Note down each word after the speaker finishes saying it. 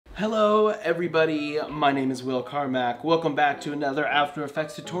Hello everybody, my name is Carmack. Welcome back to another After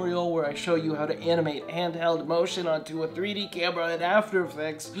Effects tutorial where I show you how to animate handheld motion onto a 3D camera in After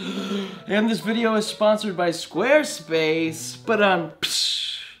Effects. And this video is sponsored by Squarespace, but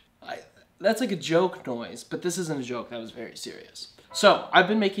that's like a joke noise, but this isn't a joke, that was very serious. So, I've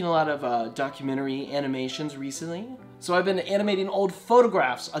been making a lot of documentary animations recently. So I've been animating old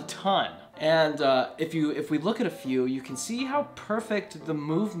photographs a ton. And if we look at a few, you can see how perfect the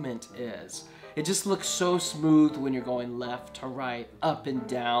movement is. It just looks so smooth when you're going left to right, up and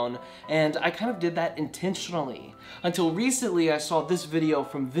down. And I kind of did that intentionally. Until recently I saw this video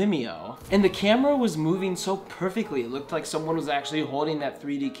from Vimeo, and the camera was moving so perfectly. It looked like someone was actually holding that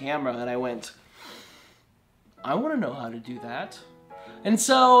 3D camera, and I went, I want to know how to do that. And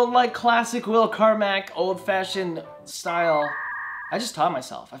so, like classic Carmack, old-fashioned style, I just taught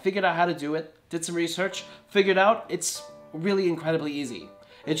myself. I figured out how to do it, did some research, figured out it's really incredibly easy.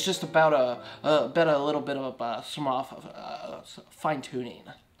 It's just about a little bit of some fine-tuning.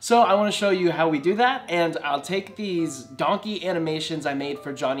 So I want to show you how we do that, and I'll take these donkey animations I made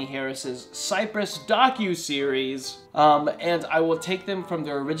for Johnny Harris's Cypress docu-series, and I will take them from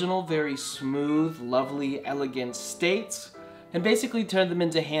their original, very smooth, lovely, elegant states, and basically turn them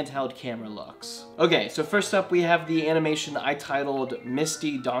into handheld camera looks. Okay, so first up we have the animation I titled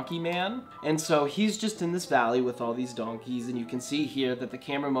Misty Donkey Man. And so he's just in this valley with all these donkeys, and you can see here that the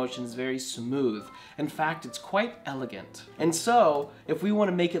camera motion is very smooth. In fact, it's quite elegant. And so, if we want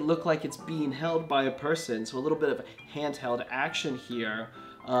to make it look like it's being held by a person, so a little bit of handheld action here,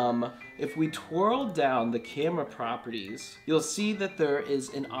 if we twirl down the camera properties, you'll see that there is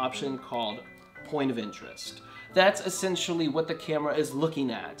an option called Point of Interest. That's essentially what the camera is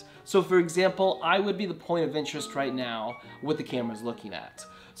looking at. So for example, I would be the point of interest right now what the camera is looking at.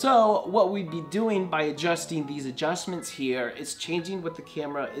 So what we'd be doing by adjusting these adjustments here is changing what the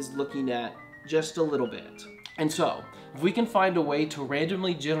camera is looking at just a little bit. And so, if we can find a way to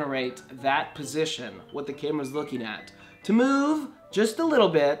randomly generate that position, what the camera is looking at, to move just a little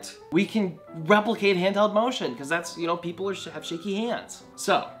bit, we can replicate handheld motion, because that's, you know, people have shaky hands.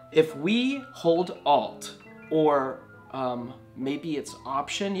 So, if we hold Alt, or maybe it's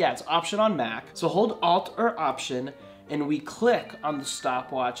Option. Yeah, it's Option on Mac. So hold Alt or Option, and we click on the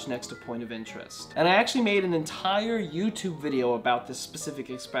stopwatch next to Point of Interest. And I actually made an entire YouTube video about this specific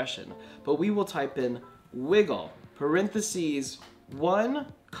expression, but we will type in wiggle, parentheses,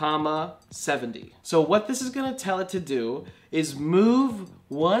 1,70. So what this is gonna tell it to do is move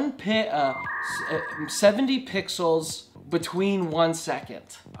 70 pixels between 1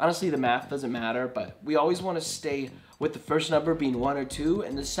 second. Honestly, the math doesn't matter, but we always want to stay with the first number being 1 or 2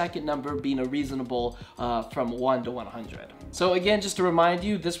 and the second number being a reasonable from 1 to 100. So again, just to remind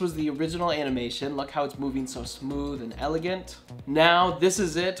you, this was the original animation. Look how it's moving so smooth and elegant. Now this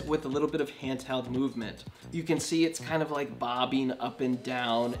is it with a little bit of handheld movement. You can see it's kind of like bobbing up and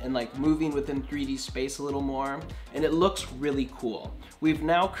down and like moving within 3D space a little more, and it looks really cool. We've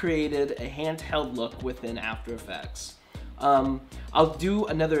now created a handheld look within After Effects. I'll do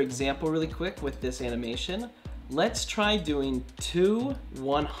another example really quick with this animation. Let's try doing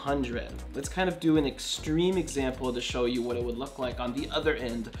 2/100. Let's kind of do an extreme example to show you what it would look like on the other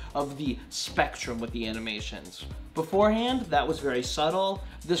end of the spectrum with the animations. Beforehand, that was very subtle.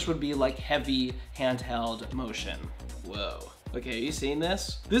 This would be like heavy handheld motion. Whoa. Okay, are you seeing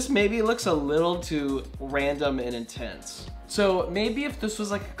this? This maybe looks a little too random and intense. So maybe if this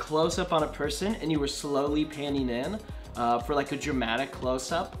was like a close-up on a person and you were slowly panning in, for like a dramatic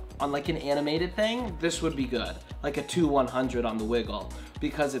close-up on like an animated thing, this would be good. Like a 2/100 on the wiggle,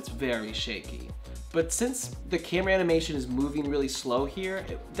 because it's very shaky. But since the camera animation is moving really slow here,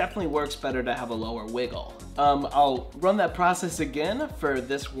 it definitely works better to have a lower wiggle. I'll run that process again for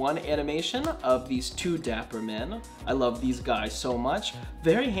this one animation of these two dapper men. I love these guys so much.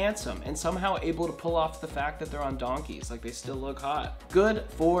 Very handsome, and somehow able to pull off the fact that they're on donkeys, like they still look hot. Good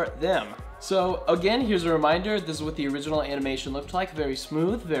for them. So again, here's a reminder, this is what the original animation looked like. Very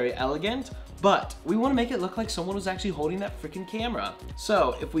smooth, very elegant. But we want to make it look like someone was actually holding that freaking camera.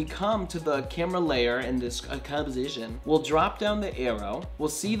 So if we come to the camera layer in this composition, we'll drop down the arrow, we'll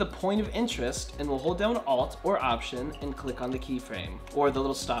see the point of interest, and we'll hold down Alt or Option and click on the keyframe, or the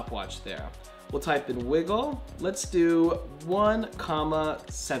little stopwatch there. We'll type in wiggle. Let's do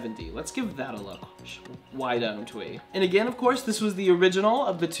 1,70. Let's give that a look. Why don't we? And again, of course, this was the original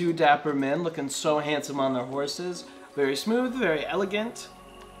of the two dapper men looking so handsome on their horses. Very smooth, very elegant.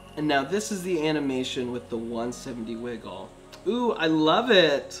 And now this is the animation with the 170 wiggle. Ooh, I love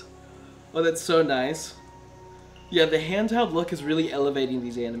it. Oh, that's so nice. Yeah, the handheld look is really elevating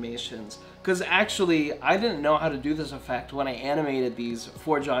these animations. because actually I didn't know how to do this effect when I animated these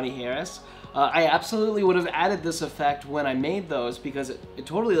for Johnny Harris. I absolutely would have added this effect when I made those because it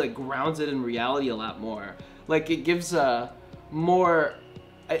totally like grounds it in reality a lot more. Like it gives it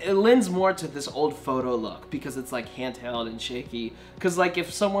lends more to this old photo look because it's like handheld and shaky. Because like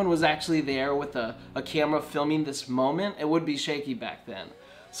if someone was actually there with a camera filming this moment, it would be shaky back then.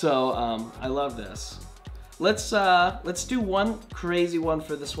 So I love this. Let's do one crazy one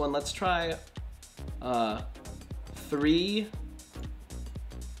for this one. Let's try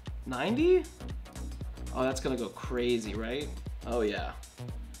 390. Oh, that's gonna go crazy, right? Oh yeah.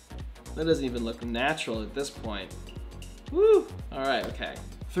 That doesn't even look natural at this point. Woo! All right, okay.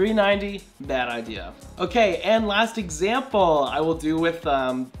 390, bad idea. Okay, and last example I will do with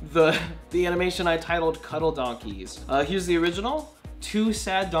the animation I titled Cuddle Donkeys. Here's the original. Two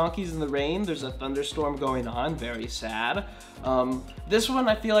sad donkeys in the rain. There's a thunderstorm going on, very sad. This one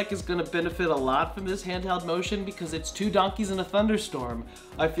I feel like is gonna benefit a lot from this handheld motion because it's two donkeys in a thunderstorm.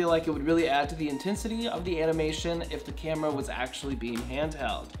 I feel like it would really add to the intensity of the animation if the camera was actually being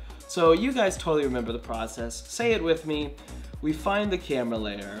handheld. So you guys totally remember the process. Say it with me. We find the camera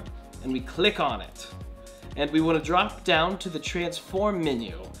layer and we click on it. And we want to drop down to the transform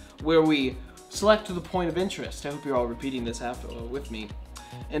menu where we select the point of interest. I hope you're all repeating this after with me.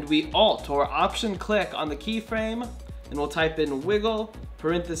 And we alt or option click on the keyframe and we'll type in wiggle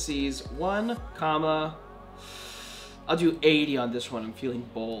parentheses 1, comma, I'll do 80 on this one. I'm feeling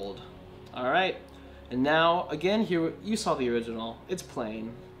bold. All right. And now again, here you saw the original. It's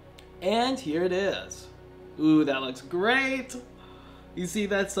plain. And here it is. Ooh, that looks great. You see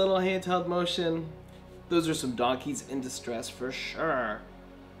that subtle handheld motion? Those are some donkeys in distress for sure.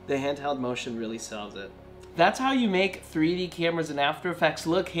 The handheld motion really sells it. That's how you make 3D cameras in After Effects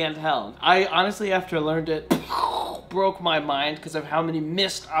look handheld. I honestly, after I learned it, broke my mind because of how many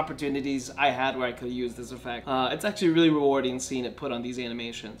missed opportunities I had where I could use this effect. It's actually really rewarding seeing it put on these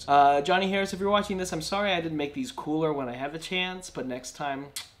animations. Johnny Harris, if you're watching this, I'm sorry I didn't make these cooler when I had the chance, but next time,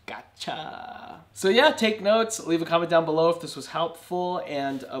 gotcha. So yeah, take notes, leave a comment down below if this was helpful,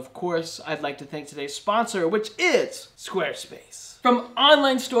 and of course, I'd like to thank today's sponsor, which is Squarespace. From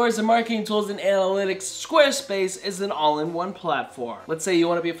online stores and marketing tools and analytics, Squarespace is an all-in-one platform. Let's say you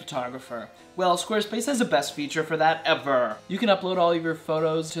want to be a photographer. Well, Squarespace has the best feature for that ever. You can upload all of your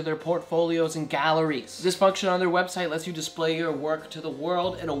photos to their portfolios and galleries. This function on their website lets you display your work to the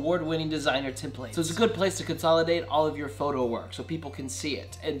world in award-winning designer templates. So it's a good place to consolidate all of your photo work so people can see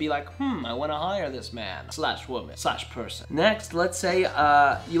it and be like, I want to hire this man / woman / person. Next, let's say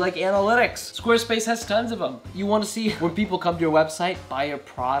you like analytics. Squarespace has tons of them. You want to see when people come to your website, buy your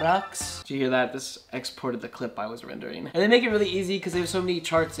products. Did you hear that? This exported the clip I was rendering. And they make it really easy because they have so many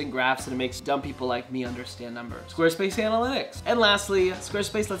charts and graphs and it makes dumb people like me understand numbers. Squarespace Analytics. And lastly,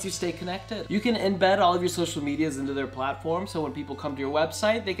 Squarespace lets you stay connected. You can embed all of your social medias into their platform, so when people come to your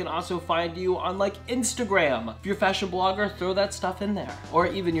website, they can also find you on like Instagram. If you're a fashion blogger, throw that stuff in there. Or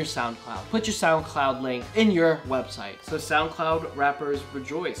even your SoundCloud. Put your SoundCloud link in your website. So SoundCloud rappers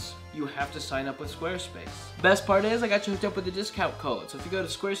rejoice. You have to sign up with Squarespace. Best part is I got you hooked up with a discount code. So if you go to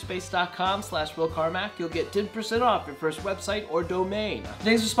squarespace.com/WillCarmack, you'll get 10% off your first website or domain.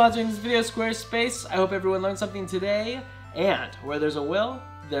 Thanks for sponsoring this video, Squarespace. I hope everyone learned something today. And where there's a will,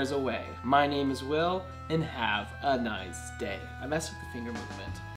 there's a way. My name is Will, and have a nice day. I messed with the finger movement.